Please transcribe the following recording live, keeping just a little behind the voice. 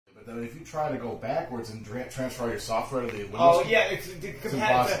that if you try to go backwards and transfer your software to the Windows, oh yeah, it's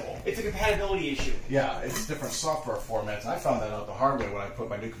impossible. It's a compatibility issue. Yeah, it's different software formats. And I found that out the hard way when I put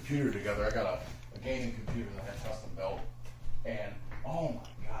my new computer together. I got a gaming computer that I had custom built, and oh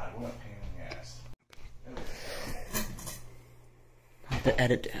my god, what a pain in the ass! It was terrible. I have to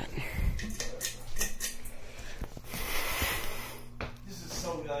edit that. This is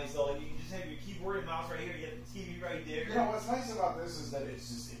so nice though. You just have your keyboard and mouse right here. You have the TV right there. You know what's nice about this is that it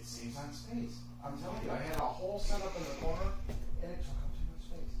saves on space. I'm telling you, I had a whole setup in the corner, and it took up too much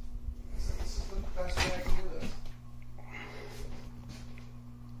space. So this is the best way I can do this.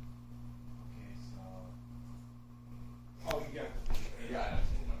 Okay, so Oh, you got. yeah, I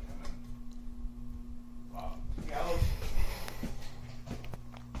see one coming. Wow. Yeah, look.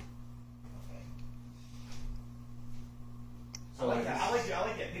 So I like that. I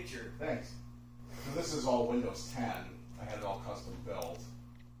like that picture. Thanks. So this is all Windows 10. I had it all custom built.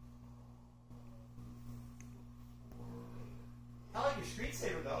 I like your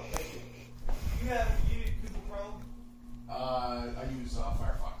screensaver though. You use Google Chrome I use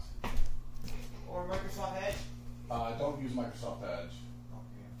Firefox. or Microsoft Edge. Don't use Microsoft Edge.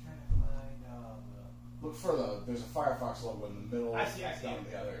 Okay, I'm trying to find Look for there's a Firefox logo in the middle. I see Down, it.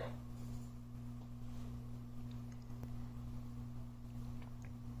 yeah, there you go.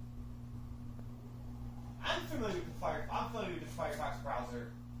 I'm familiar with the Firefox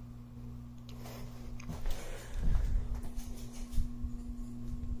browser.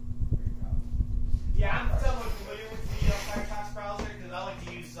 Yeah, I'm somewhat familiar with the Firefox browser because I like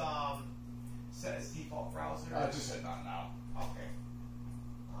to use set as default browser. Just hit not now. Okay.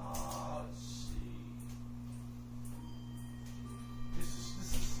 Let's see. This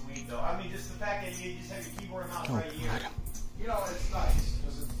is sweet though. I mean, just the fact that you just have your keyboard and mouse right here. You know, it's nice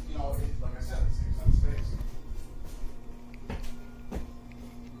because it's, you know, like I said, it saves on space.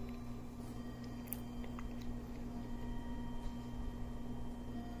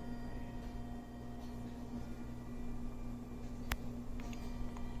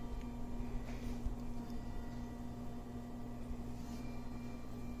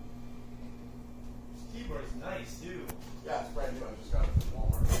 This keyboard is nice too. Yeah, it's brand new. I just got it from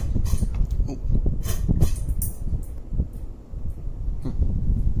Walmart.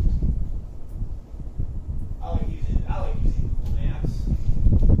 I like using Google Maps.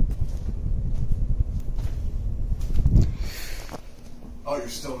 Oh, you're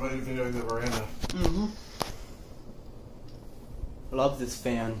still videoing the veranda. Mm-hmm. Love this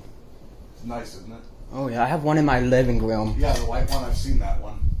fan. It's nice, isn't it? Oh yeah, I have one in my living room. Yeah, the white one. I've seen that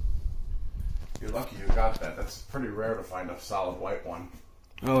one. You're lucky you got that. That's pretty rare to find a solid white one.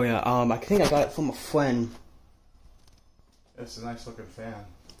 Oh yeah, I think I got it from a friend. It's a nice looking fan.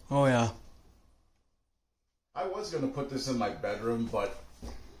 Oh yeah. I was going to put this in my bedroom, but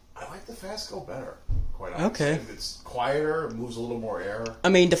I like the Fastco better, quite honestly. Okay. It's quieter, it moves a little more air. I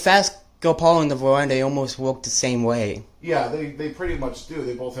mean, the fast go Paul and the veranda, they almost work the same way. Yeah, they pretty much do.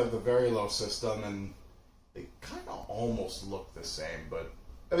 They both have the very low system, and they kind of almost look the same, but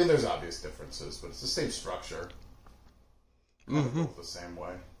I mean, there's obvious differences, but it's the same structure. Both the same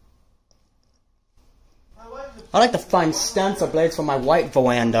way. I like to find stencil blades for my white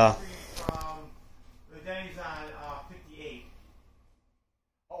veranda. The Denny's on 58.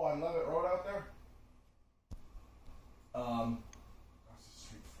 Oh, I love it